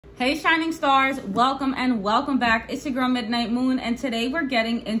Hey shining stars, welcome and welcome back. It's your girl Midnight Moon, and today we're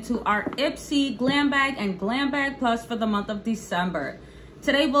getting into our IPSY Glam Bag and Glam Bag Plus for the month of December.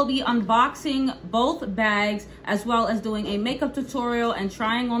 Today we'll be unboxing both bags as well as doing a makeup tutorial and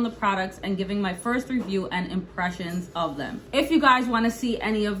trying on the products and giving my first review and impressions of them. If you guys want to see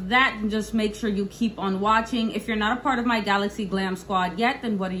any of that, then just make sure you keep on watching. If you're not a part of my Galaxy Glam squad yet,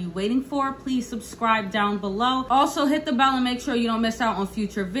 then what are you waiting for? Please subscribe down below. Also hit the bell and make sure you don't miss out on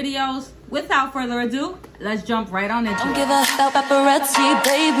future videos. Without further ado, let's jump right on into it. Don't give a about paparazzi,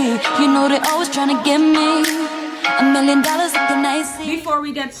 baby. You know they're always trying to get me. $1 million looking nice. Before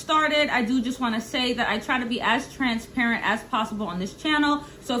we get started, I do just want to say that I try to be as transparent as possible on this channel.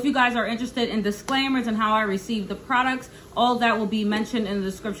 So if you guys are interested in disclaimers and how I receive the products, all that will be mentioned in the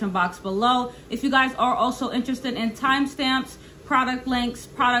description box below. If you guys are also interested in timestamps, product links,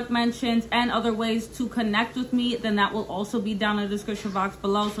 product mentions, and other ways to connect with me, then that will also be down in the description box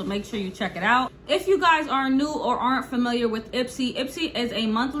below, so make sure you check it out. If you guys are new or aren't familiar with IPSY, IPSY is a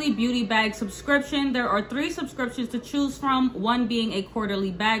monthly beauty bag subscription. There are 3 subscriptions to choose from, one being a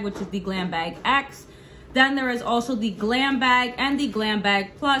quarterly bag, which is the Glam Bag X. Then there is also the Glam Bag and the Glam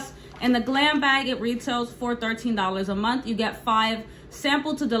Bag Plus. In the Glam Bag, it retails for $13 a month. You get 5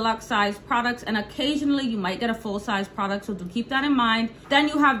 sample to deluxe size products, and occasionally you might get a full size product, so do keep that in mind. Then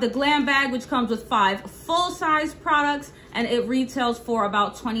you have the Glam Bag, which comes with 5 full size products, and it retails for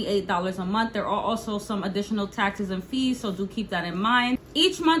about $28 a month. There are also some additional taxes and fees, so do keep that in mind.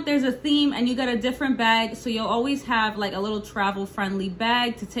 Each month there's a theme and you get a different bag, so you'll always have like a little travel friendly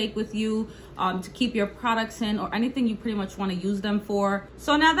bag to take with you to keep your products in or anything you pretty much want to use them for.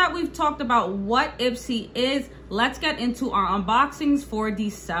 So now that we've talked about what IPSY is, let's get into our unboxings for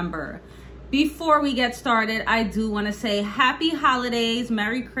December. Before we get started, I do want to say happy holidays,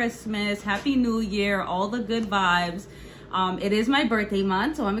 Merry Christmas, Happy New Year, all the good vibes. It is my birthday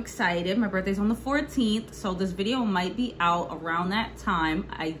month, so I'm excited. My birthday's on the 14th, so this video might be out around that time.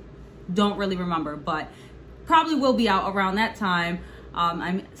 I don't really remember, but probably will be out around that time.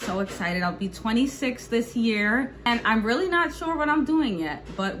 I'm so excited. I'll be 26 this year, and I'm really not sure what I'm doing yet,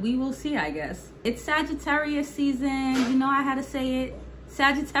 but we will see, I guess. It's Sagittarius season. You know I had to say it.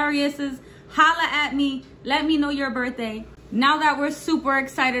 Sagittariuses, holla at me. Let me know your birthday. Now that we're super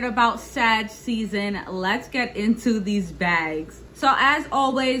excited about Sag season, let's get into these bags. So as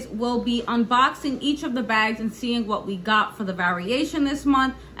always, we'll be unboxing each of the bags and seeing what we got for the variation this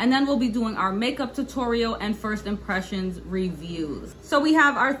month. And then we'll be doing our makeup tutorial and first impressions reviews. So we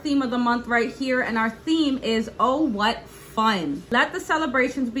have our theme of the month right here, and our theme is Oh What Fun. Let the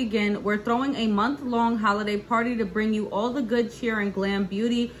celebrations begin. We're throwing a month-long holiday party to bring you all the good cheer and glam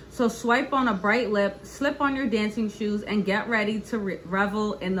beauty. So swipe on a bright lip, slip on your dancing shoes, and get ready to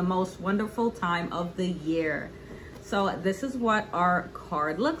revel in the most wonderful time of the year. So this is what our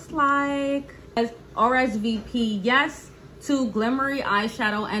card looks like. As RSVP yes to glimmery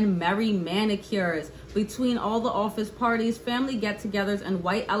eyeshadow and merry manicures. Between all the office parties, family get-togethers, and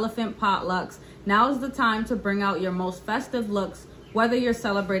white elephant potlucks, now is the time to bring out your most festive looks. Whether you're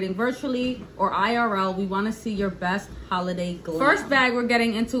celebrating virtually or IRL, we want to see your best holiday glam. First bag we're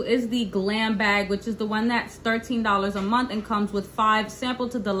getting into is the Glam Bag, which is the one that's $13 a month and comes with 5 sample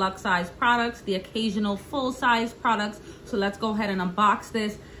to deluxe size products, the occasional full size products. So let's go ahead and unbox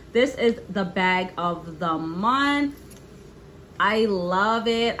this. This is the bag of the month. I love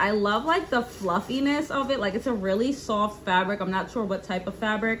it. I love like the fluffiness of it. Like it's a really soft fabric. I'm not sure what type of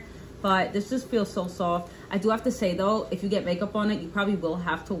fabric, but this just feels so soft. I do have to say though, if you get makeup on it, you probably will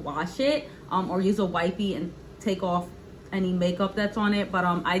have to wash it or use a wipey and take off any makeup that's on it. But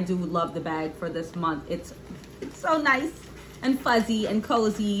I do love the bag for this month. It's so nice and fuzzy and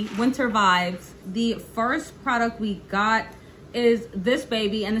cozy, winter vibes. The first product we got is this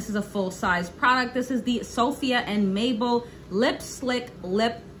baby, and this is a full size product. This is the Sophia and Mabelle Lip Slick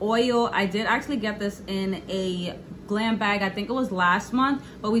Lip Oil. I did actually get this in a Glam Bag, I think it was last month,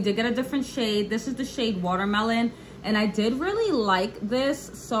 but we did get a different shade. This is the shade Watermelon, and I did really like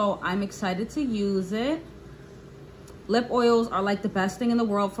this, so I'm excited to use it. Lip oils are like the best thing in the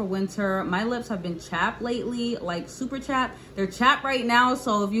world for winter. My lips have been chapped lately, like super chapped. They're chapped right now,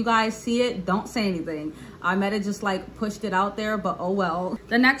 so if you guys see it, don't say anything. I might have just like pushed it out there, but oh well.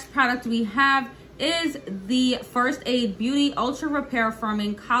 The next product we have is the First Aid Beauty Ultra Repair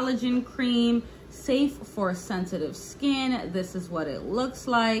Firming Collagen Cream, safe for sensitive skin. This is what it looks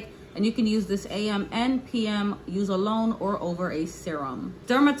like. And you can use this AM and PM, use alone or over a serum.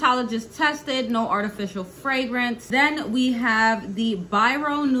 Dermatologist tested, no artificial fragrance. Then we have the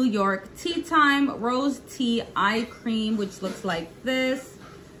Byroe New York Tea Time Rose Tea Eye Cream, which looks like this.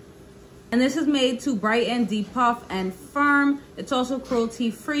 And this is made to brighten, depuff, and firm. It's also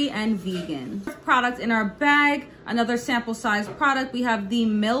cruelty-free and vegan. Product in our bag, another sample size product. We have the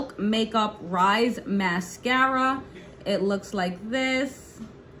Milk Makeup Rise Mascara. It looks like this.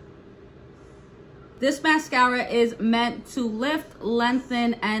 This mascara is meant to lift,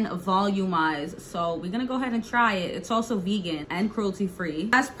 lengthen, and volumize. So we're gonna go ahead and try it. It's also vegan and cruelty-free.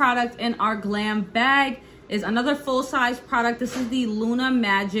 Last product in our Glam bag is another full-size product. This is the Luna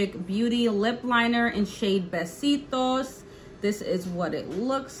Magic Beauty Lip Liner in shade Besitos. This is what it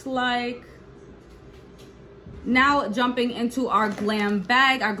looks like. Now jumping into our Glam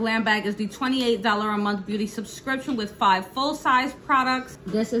bag. Our Glam bag is the $28 a month beauty subscription with 5 full-size products.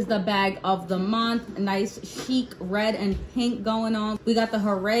 This is the bag of the month. Nice chic red and pink going on. We got the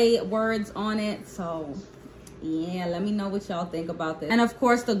hooray words on it, so yeah, let me know what y'all think about this. And of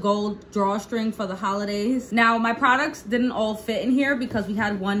course, the gold drawstring for the holidays. Now, my products didn't all fit in here because we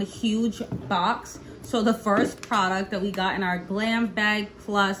had one huge box. So the first product that we got in our Glam Bag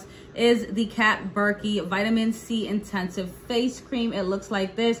Plus is the Cat Burki Vitamin C Intensive Face Cream. It looks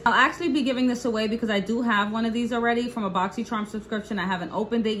like this. I'll actually be giving this away because I do have one of these already from a Boxy Charm subscription. I haven't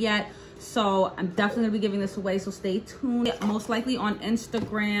opened it yet. So I'm definitely gonna be giving this away, so stay tuned. Most likely on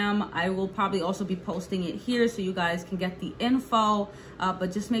Instagram. I will probably also be posting it here so you guys can get the info,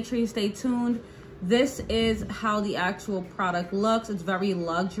 but just make sure you stay tuned. This is how the actual product looks. It's very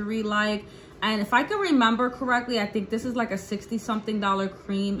luxury-like. And if I can remember correctly, I think this is like a $60-something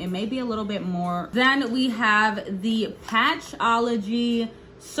cream. It may be a little bit more. Then we have the Patchology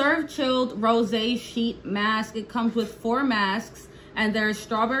Serve Chilled Rosé Sheet Mask. It comes with 4 masks. And there's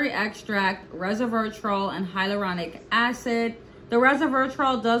strawberry extract, resveratrol, and hyaluronic acid. The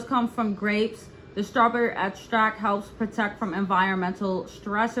resveratrol does come from grapes. The strawberry extract helps protect from environmental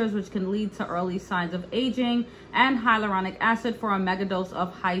stressors, which can lead to early signs of aging, and hyaluronic acid for a mega dose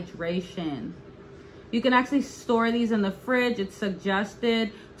of hydration. You can actually store these in the fridge. It's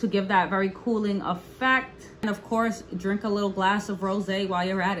suggested to give that very cooling effect. And of course, drink a little glass of rosé while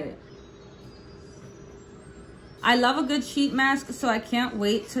you're at it. I love a good sheet mask, so I can't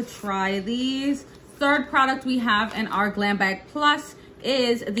wait to try these. Third product we have in our Glam Bag Plus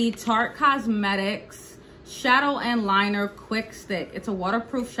is the Tarte Cosmetics Shadow and Liner Quick Stick. It's a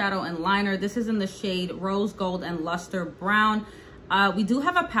waterproof shadow and liner. This is in the shade Rose Gold and Luster Brown. We do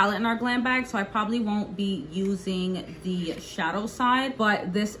have a palette in our Glam Bag, so I probably won't be using the shadow side,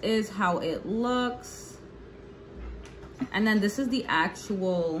 but this is how it looks. And then this is the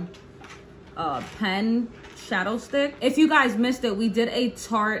actual pen shadow stick. If you guys missed it, we did a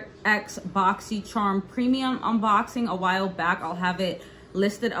Tarte X Boxy Charm Premium unboxing a while back. I'll have it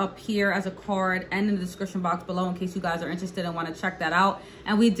listed up here as a card and in the description box below in case you guys are interested and want to check that out.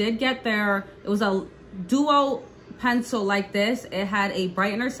 And we did get there. It was a duo pencil like this. It had a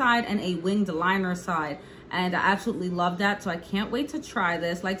brightener side and a winged liner side, and I absolutely love that, so I can't wait to try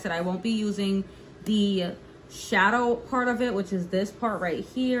this. Like I said, I won't be using the shadow part of it, which is this part right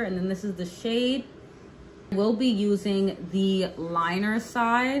here, and then this is the shade. We'll be using the liner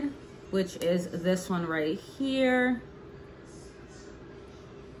side, which is this one right here.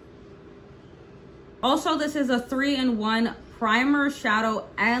 Also, this is a 3-in-1 primer, shadow,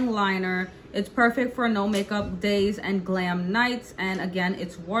 and liner. It's perfect for no makeup days and glam nights. And again,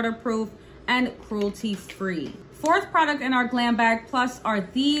 it's waterproof and cruelty-free. Fourth product in our Glam Bag Plus are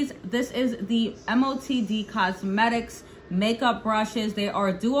these. This is the MOTD Cosmetics makeup brushes. They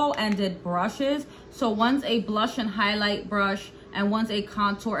are dual-ended brushes. So one's a blush and highlight brush and one's a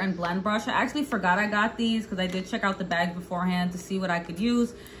contour and blend brush. I actually forgot I got these because I did check out the bag beforehand to see what I could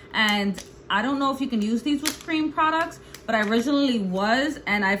use. And I don't know if you can use these with cream products, but I originally was,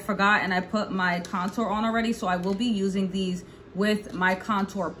 and I forgot, and I put my contour on already. So I will be using these with my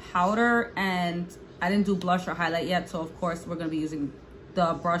contour powder, and I didn't do blush or highlight yet. So of course we're gonna be using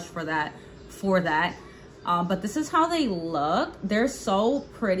the brush for that. But this is how they look. They're so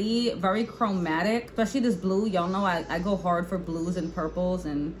pretty, very chromatic, especially this blue. Y'all know I go hard for blues and purples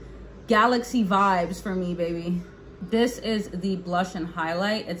and galaxy vibes for me, baby. This is the blush and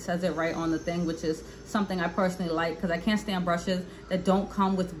highlight. It says it right on the thing, which is something I personally like because I can't stand brushes that don't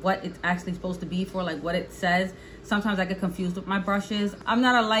come with what it's actually supposed to be for, like what it says. Sometimes I get confused with my brushes. I'm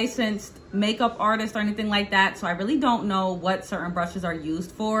not a licensed makeup artist or anything like that, so I really don't know what certain brushes are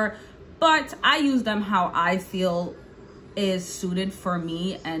used for, but I use them how I feel is suited for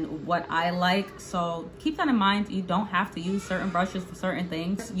me and what I like. So keep that in mind. You don't have to use certain brushes for certain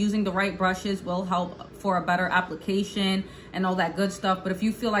things. Using the right brushes will help for a better application and all that good stuff. But if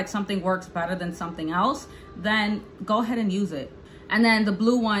you feel like something works better than something else, then go ahead and use it. And then the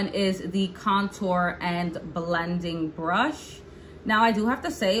blue one is the contour and blending brush. Now I do have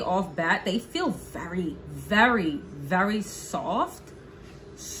to say off bat, they feel very, very, very soft.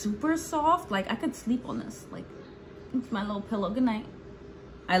 Super soft. Like I could sleep on this. Like it's my little pillow. Good night.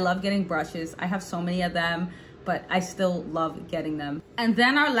 I love getting brushes. I have so many of them, but I still love getting them. And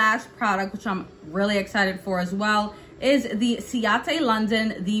then our last product, which I'm really excited for as well, is the Ciate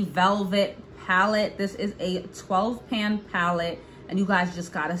London, the Velvet palette. This is a 12 pan palette, and you guys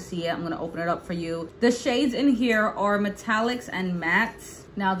just gotta see it. I'm gonna open it up for you. The shades in here are metallics and mattes.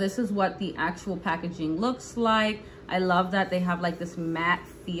 Now this is what the actual packaging looks like. I love that they have like this matte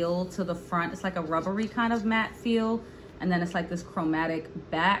feel to the front. It's like a rubbery kind of matte feel, and then it's like this chromatic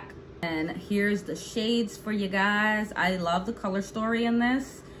back. And here's the shades for you guys. I love the color story in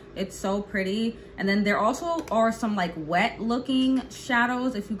this. It's so pretty. And then there also are some like wet looking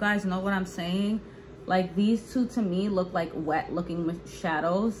shadows, if you guys know what I'm saying. Like these two to me look like wet looking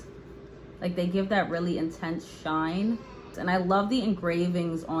shadows. Like they give that really intense shine. And I love the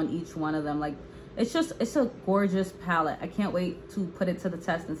engravings on each one of them. Like it's a gorgeous palette. I can't wait to put it to the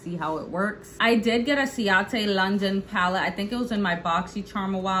test and see how it works. I did get a Ciate London palette. I think it was in my Boxy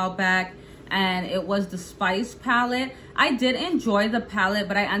charm a while back, and it was the Spice palette. I did enjoy the palette,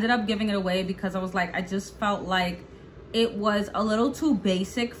 but I ended up giving it away because I was like, I just felt like it was a little too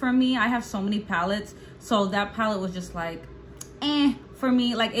basic for me. I have so many palettes, so that palette was just like, for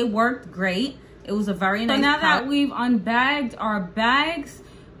me. Like it worked great. It was a very nice palette. So now that we've unbagged our bags,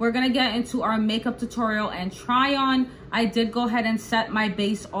 we're gonna get into our makeup tutorial and try on. I did go ahead and set my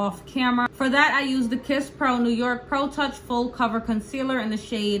base off camera. For that, I used the Kiss Pro New York Pro Touch Full Cover Concealer in the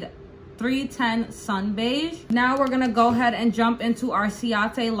shade 310 Sun Beige. Now we're gonna go ahead and jump into our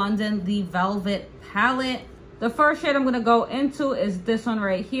Ciate London, the Velvet palette. The first shade I'm gonna go into is this one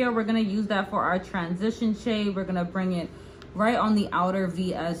right here. We're gonna use that for our transition shade. We're gonna bring it right on the outer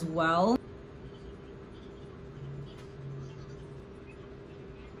V as well.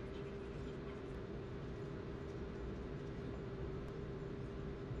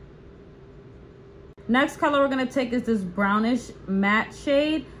 Next color we're gonna take is this brownish matte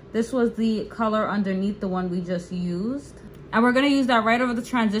shade. This was the color underneath the one we just used. And we're gonna use that right over the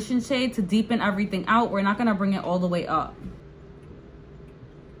transition shade to deepen everything out. We're not gonna bring it all the way up.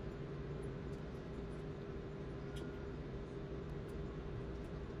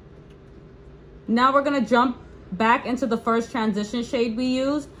 Now we're gonna jump back into the first transition shade we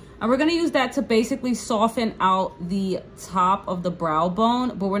used. And we're gonna use that to basically soften out the top of the brow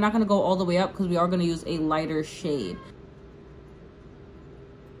bone, but we're not gonna go all the way up because we are gonna use a lighter shade.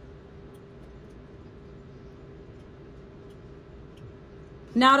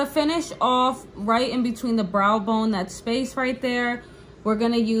 Now to finish off right in between the brow bone, that space right there, we're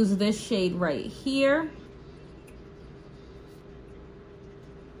gonna use this shade right here.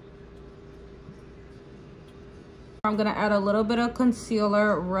 I'm gonna add a little bit of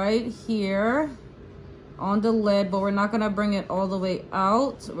concealer right here on the lid, but we're not gonna bring it all the way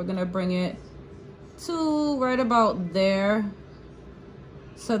out. We're gonna bring it to right about there,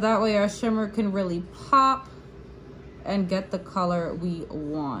 so that way our shimmer can really pop and get the color we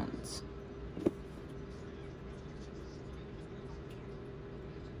want.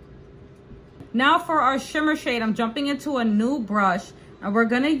 Now for our shimmer shade, I'm jumping into a new brush. And we're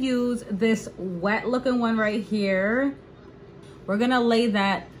gonna use this wet looking one right here. We're gonna lay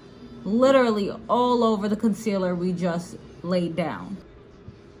that literally all over the concealer we just laid down.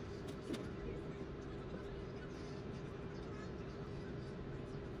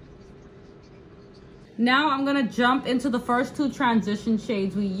 Now I'm gonna jump into the first two transition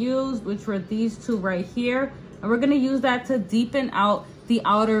shades we used, which were these two right here. And we're gonna use that to deepen out the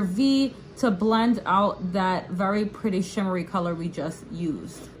outer V, to blend out that very pretty shimmery color we just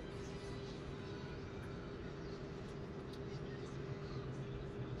used.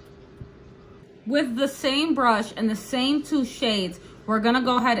 With the same brush and the same two shades, we're gonna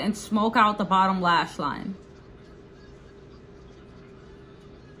go ahead and smoke out the bottom lash line.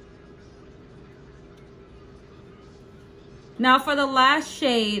 Now for the last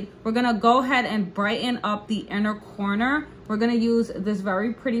shade, we're gonna go ahead and brighten up the inner corner. We're gonna use this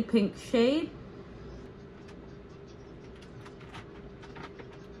very pretty pink shade.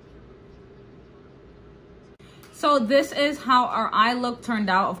 So this is how our eye look turned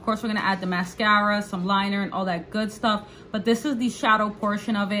out. Of course, we're gonna add the mascara, some liner, and all that good stuff. But this is the shadow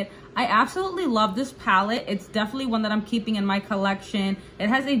portion of it. I absolutely love this palette. It's definitely one that I'm keeping in my collection. It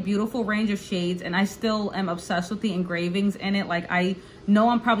has a beautiful range of shades, and I still am obsessed with the engravings in it. Like, I know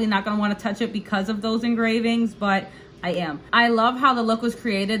I'm probably not gonna wanna touch it because of those engravings, but I am. I love how the look was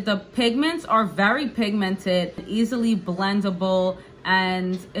created. The pigments are very pigmented, easily blendable,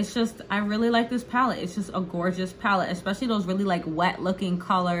 And it's just, I really like this palette. It's just a gorgeous palette, especially those really like wet looking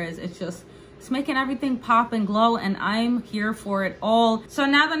colors. It's making everything pop and glow, and I'm here for it all. So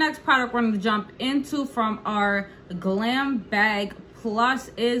now the next product we're going to jump into from our Glam Bag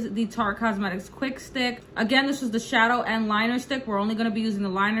Plus is the Tarte Cosmetics Quick Stick. Again, this is the shadow and liner stick. We're only going to be using the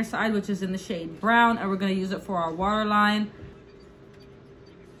liner side, which is in the shade brown, and we're going to use it for our waterline.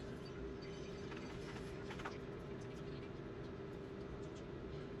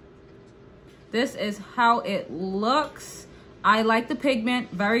 This is how it looks. I like the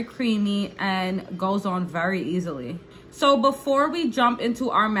pigment, very creamy and goes on very easily. So before we jump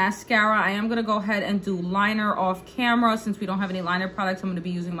into our mascara, I am gonna go ahead and do liner off camera. Since we don't have any liner products, I'm gonna be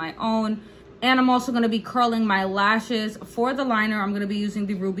using my own. And I'm also gonna be curling my lashes. For the liner, I'm gonna be using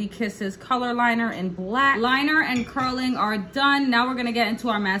the Ruby Kisses color liner in black. Liner and curling are done. Now we're gonna get into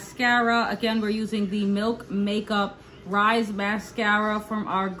our mascara. Again, we're using the Milk Makeup Rise Mascara from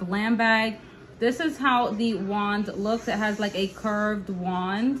our Glam Bag. This is how the wand looks. It has like a curved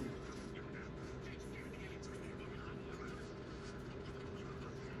wand.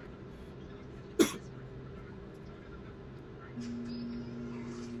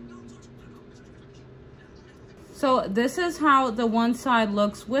 So this is how the one side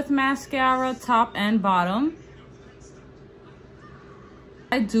looks with mascara, top and bottom.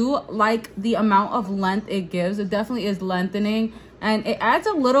 I do like the amount of length it gives. It definitely is lengthening. And it adds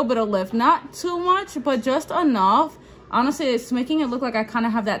a little bit of lift, not too much, but just enough. Honestly, it's making it look like I kind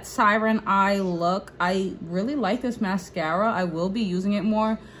of have that siren eye look. I really like this mascara. I will be using it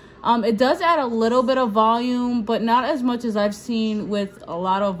more. It does add a little bit of volume, but not as much as I've seen with a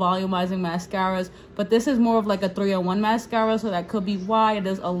lot of volumizing mascaras. But this is more of like a 3-in-1 mascara, so that could be why it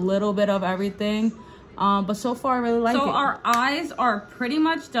does a little bit of everything. But so far I really like it. So our eyes are pretty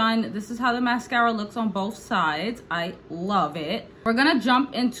much done. This is how the mascara looks on both sides. I love it. We're gonna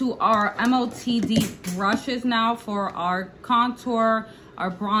jump into our MOTD brushes now for our contour, our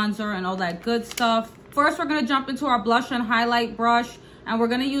bronzer, and all that good stuff. First, we're gonna jump into our blush and highlight brush, and we're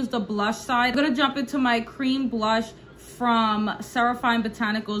gonna use the blush side. I'm gonna jump into my cream blush from Serafine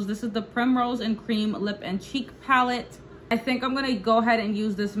Botanicals. This is the Primrose and Cream Lip and Cheek Palette. I think I'm gonna go ahead and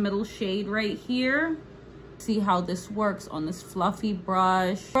use this middle shade right here. See how this works on this fluffy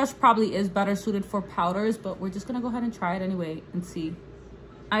brush. Brush probably is better suited for powders, but we're just gonna go ahead and try it anyway and see.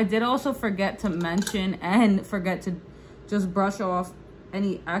 I did also forget to mention and forget to just brush off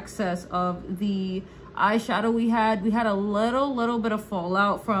any excess of the eyeshadow we had. We had a little bit of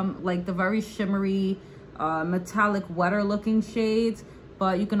fallout from like the very shimmery, metallic, wetter looking shades.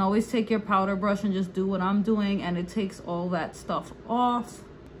 But you can always take your powder brush and just do what I'm doing, and it takes all that stuff off.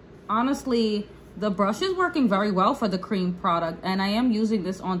 Honestly, the brush is working very well for the cream product, and I am using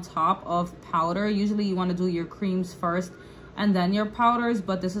this on top of powder. Usually you want to do your creams first and then your powders,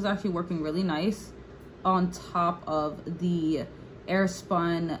 but this is actually working really nice on top of the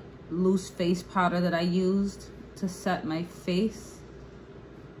Airspun loose face powder that I used to set my face.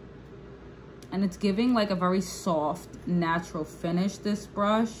 And it's giving like a very soft, natural finish, this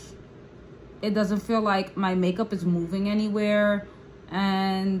brush. It doesn't feel like my makeup is moving anywhere.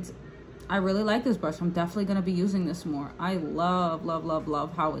 And I really like this brush. I'm definitely gonna be using this more. I love, love, love,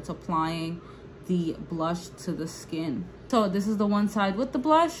 love how it's applying the blush to the skin. So this is the one side with the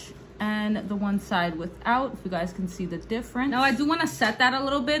blush and the one side without, if you guys can see the difference. Now I do want to set that a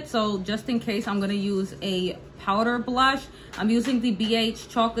little bit, so just in case, I'm going to use a powder blush. I'm using the BH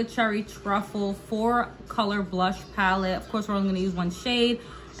Chocolate Cherry Truffle 4-color blush palette. Of course, we're only going to use one shade,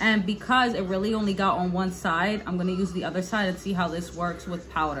 and because it really only got on one side, I'm going to use the other side and see how this works with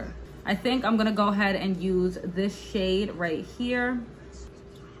powder. I think I'm going to go ahead and use this shade right here.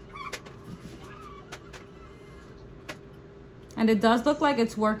 And it does look like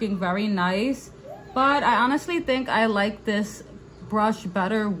it's working very nice, but I honestly think I like this brush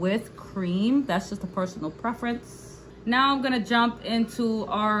better with cream. That's just a personal preference. Now I'm gonna jump into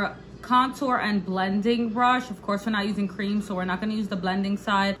our contour and blending brush. Of course, we're not using cream, so we're not gonna use the blending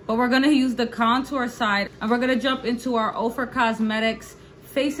side, but we're gonna use the contour side. And we're gonna jump into our Ofra Cosmetics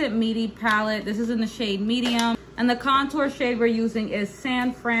Face It Meaty palette. This is in the shade medium. And the contour shade we're using is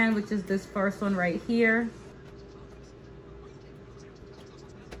San Fran, which is this first one right here.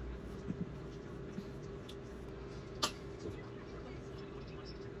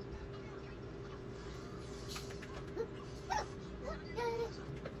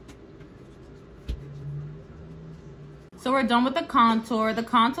 So we're done with the contour. The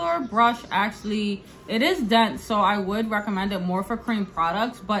contour brush, actually, it is dense, so I would recommend it more for cream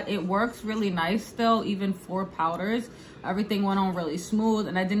products, but it works really nice still, even for powders. Everything went on really smooth,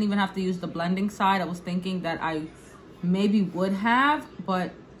 and I didn't even have to use the blending side. I was thinking that I maybe would have,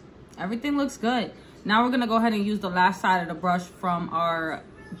 but everything looks good. Now we're gonna go ahead and use the last side of the brush from our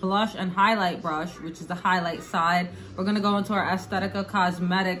blush and highlight brush, which is the highlight side. We're gonna go into our Aesthetica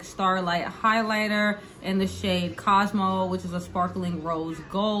Cosmetics Starlight highlighter in the shade Cosmo, which is a sparkling rose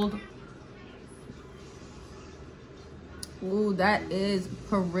gold. Ooh, that is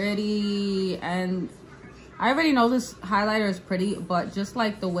pretty. And I already know this highlighter is pretty, but just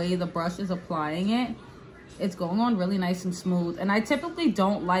like the way the brush is applying it, it's going on really nice and smooth. And I typically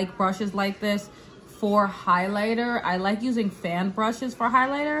don't like brushes like this for highlighter. I like using fan brushes for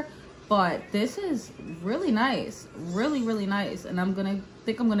highlighter, but this is really nice, really, really nice. And I'm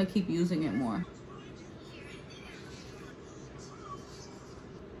gonna keep using it more.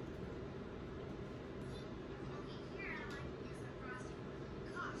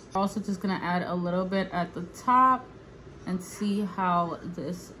 Also just gonna add a little bit at the top and see how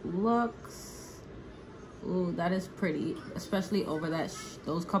this looks. Ooh, that is pretty, especially over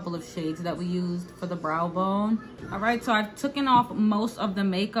those couple of shades that we used for the brow bone. All right, so I've taken off most of the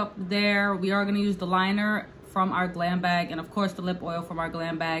makeup there. We are gonna use the liner from our Glam Bag, and of course the lip oil from our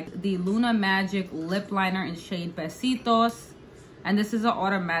Glam Bag. The Luna Magic lip liner in shade Besitos. And this is an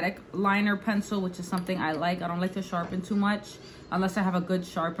automatic liner pencil, which is something I like. I don't like to sharpen too much unless I have a good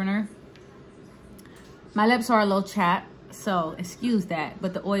sharpener. My lips are a little chapped, so excuse that,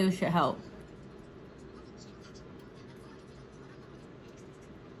 but the oil should help.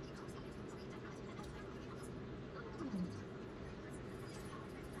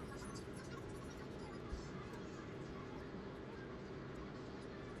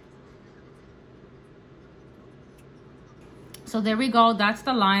 So there we go, that's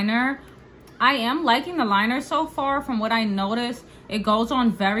the liner. I am liking the liner so far. From what I noticed, it goes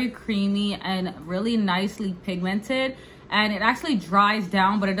on very creamy and really nicely pigmented, and it actually dries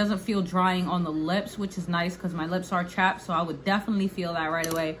down, but it doesn't feel drying on the lips, which is nice because my lips are chapped, so I would definitely feel that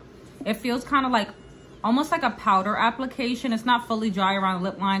right away. It feels kind of like, almost like a powder application. It's not fully dry around the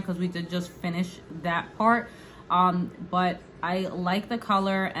lip line because we did just finish that part. But I like the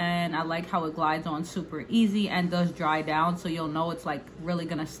color and I like how it glides on super easy and does dry down, so you'll know it's like really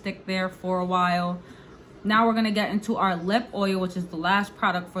gonna stick there for a while. Now we're gonna get into our lip oil, which is the last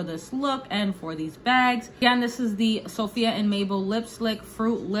product for this look and for these bags. Again, this is the Sophia and Mabelle Lip Slick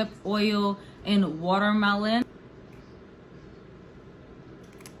Fruit Lip Oil in Watermelon.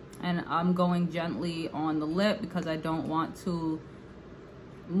 And I'm going gently on the lip because I don't want to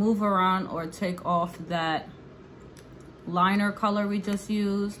move around or take off that liner color we just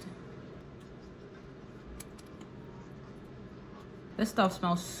used. This stuff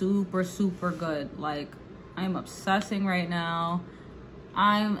smells super, super good. Like, I'm obsessing right now.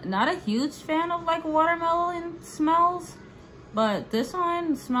 I'm not a huge fan of like watermelon smells, but this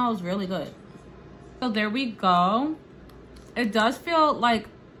one smells really good. So there we go. It does feel like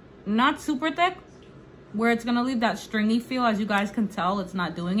not super thick, where it's gonna leave that stringy feel. As you guys can tell, it's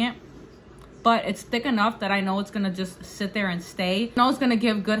not doing it, but it's thick enough that I know it's gonna just sit there and stay. I know it's gonna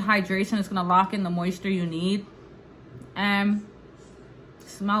give good hydration. It's gonna lock in the moisture you need, and it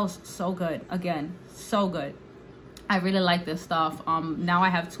smells so good. Again, so good. I really like this stuff. Now I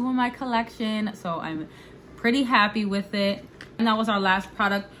have 2 in my collection, so I'm pretty happy with it. And that was our last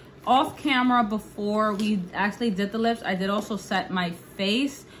product. Off camera, before we actually did the lips, I did also set my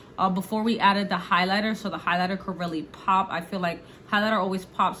face before we added the highlighter, so the highlighter could really pop. I feel like highlighter always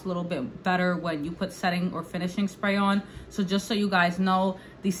pops a little bit better when you put setting or finishing spray on. So just so you guys know,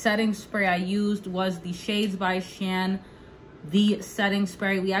 the setting spray I used was the Shades by Shan, the setting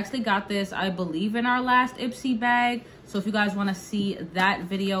spray. We actually got this, I believe, in our last IPSY bag. So if you guys want to see that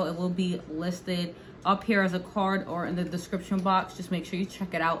video, it will be listed up here as a card or in the description box. Just make sure you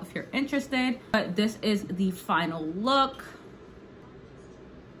check it out if you're interested. But this is the final look.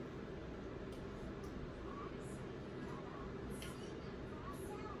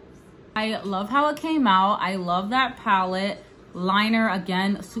 I love how it came out. I love that palette. Liner,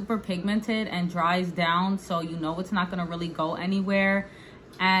 again, super pigmented and dries down, so you know it's not gonna really go anywhere.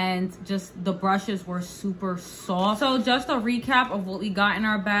 And just the brushes were super soft. So just a recap of what we got in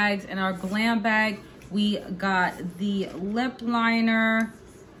our bags. In our Glam Bag, we got the lip liner,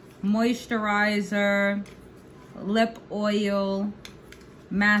 moisturizer, lip oil,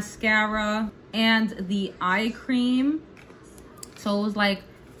 mascara, and the eye cream. So it was like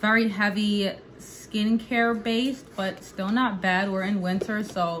very heavy skincare based, but still not bad. We're in winter,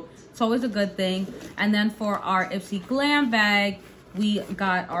 so it's always a good thing. And then for our IPSY Glam Bag, we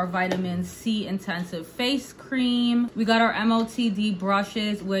got our vitamin C intensive face cream. We got our MOTD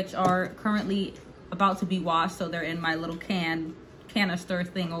brushes, which are currently about to be washed, so they're in my little can canister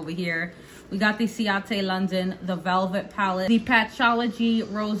thing over here. We got the Ciate London, the Velvet Palette, the Patchology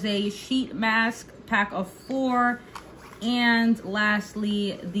Rosé Sheet Mask, pack of 4. And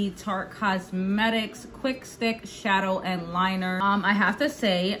lastly, the Tarte Cosmetics Quick Stick Shadow and Liner. I have to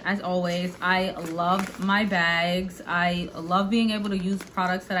say, as always, I loved my bags. I love being able to use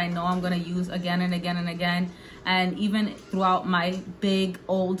products that I know I'm going to use again and again and again. And even throughout my big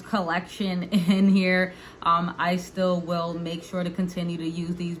old collection in here, I still will make sure to continue to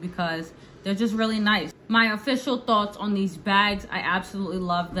use these because they're just really nice. My official thoughts on these bags, I absolutely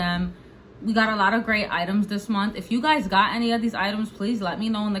love them. We got a lot of great items this month. If you guys got any of these items, please let me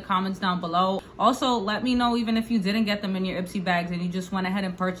know in the comments down below. Also, let me know even if you didn't get them in your IPSY bags and you just went ahead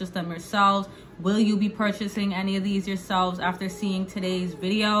and purchased them yourselves. Will you be purchasing any of these yourselves after seeing today's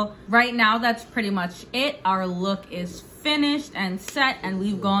video? Right now, that's pretty much it. Our look is finished and set, and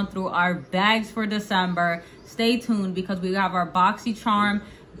we've gone through our bags for December. Stay tuned because we have our Boxy Charm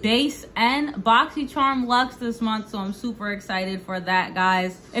Base and Boxy Charm Luxe this month, so I'm super excited for that,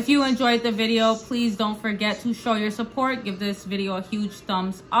 guys. If you enjoyed the video, please don't forget to show your support. Give this video a huge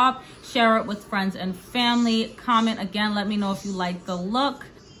thumbs up, share it with friends and family, comment again, let me know if you like the look.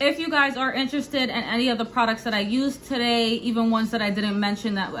 If you guys are interested in any of the products that I used today, even ones that I didn't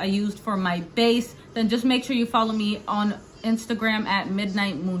mention that I used for my base, then just make sure you follow me on Instagram at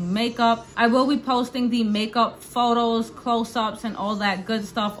Midnight Moon Makeup. I will be posting the makeup photos, close-ups, and all that good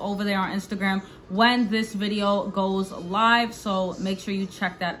stuff over there on Instagram when this video goes live, so make sure you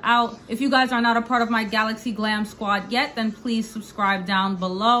check that out. If you guys are not a part of my Galaxy Glam squad yet, then please subscribe down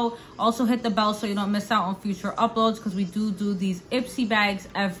below. Also hit the bell so you don't miss out on future uploads because we do these IPSY bags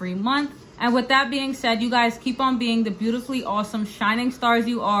every month. And with that being said, you guys keep on being the beautifully awesome shining stars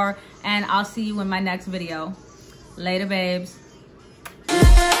you are, and I'll see you in my next video. Later, babes.